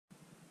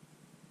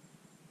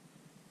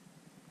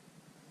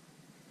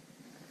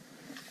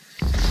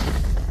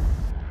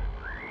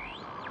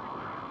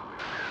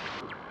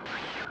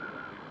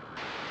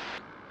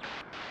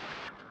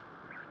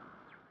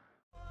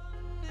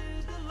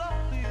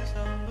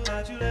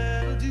that you'll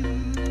ever do.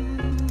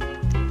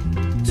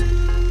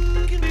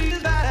 Two can be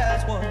as bad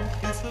as one.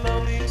 It's the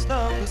loneliest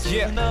number, so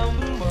the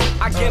number one.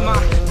 I get my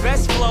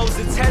best flows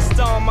to test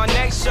on my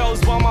next shows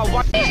while my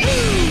wife.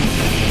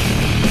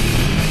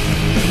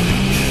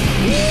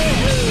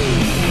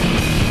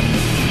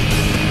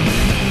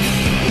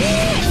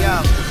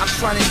 Yo, I'm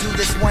trying to do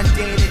this one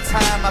day at a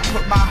time. I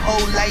put my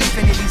whole life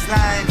into these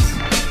lines.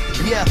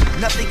 Yeah,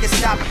 nothing can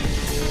stop it.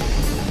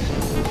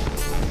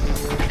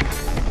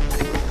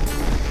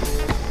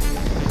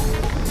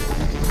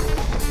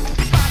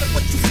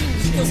 What you see,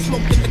 still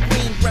smoking the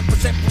green.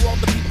 Represent for all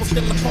the people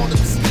still a part of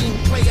the scheme.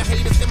 Player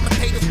haters,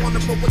 imitators, wanna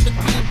roll with the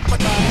team. But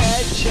my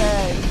head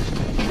shaved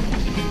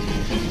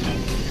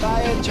by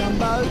a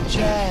jumbo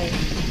jet.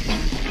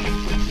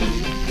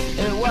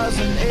 It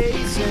wasn't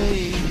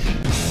easy.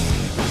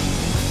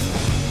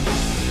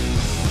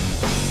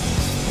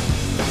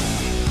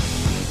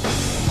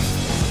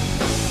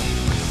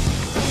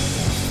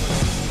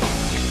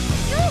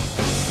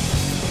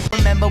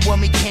 Remember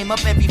when we came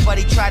up,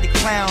 everybody tried to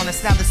clown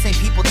us. Now the same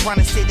people trying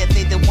to say that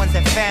they the ones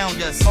that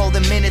found us. All the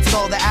minutes,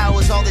 all the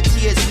hours, all the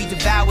tears we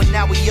devoured.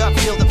 Now we up,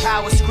 feel the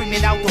power,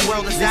 screaming out the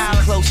world is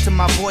ours. Close to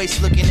my voice,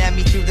 looking at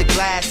me through the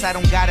glass. I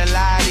don't gotta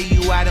lie to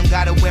you, I don't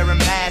gotta wear a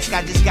mask.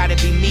 I just gotta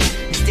be me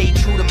and stay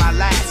true to my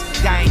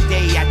last dying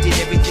day. I did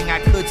everything I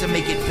could to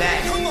make it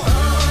back.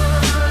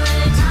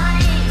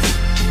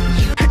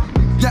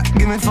 Yeah,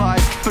 give me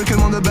five, perché il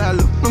mondo è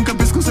bello. Non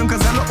capisco se è un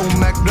casello o un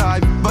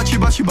McDrive. Baci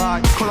baci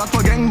bye, con la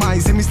tua gang mai.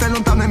 Se mi stai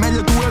lontano è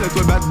meglio tu e le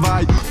tue bad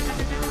vibe.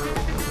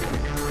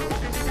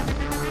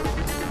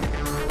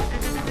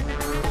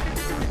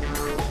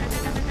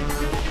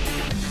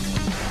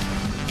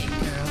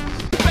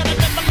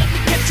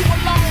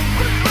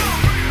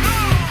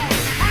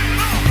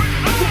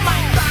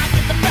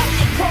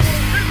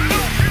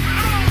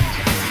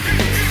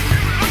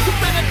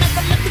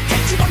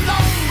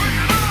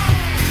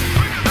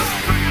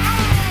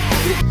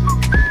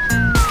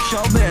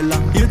 Ciao bella,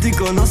 io ti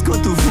conosco,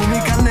 tu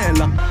fumi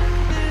cannella.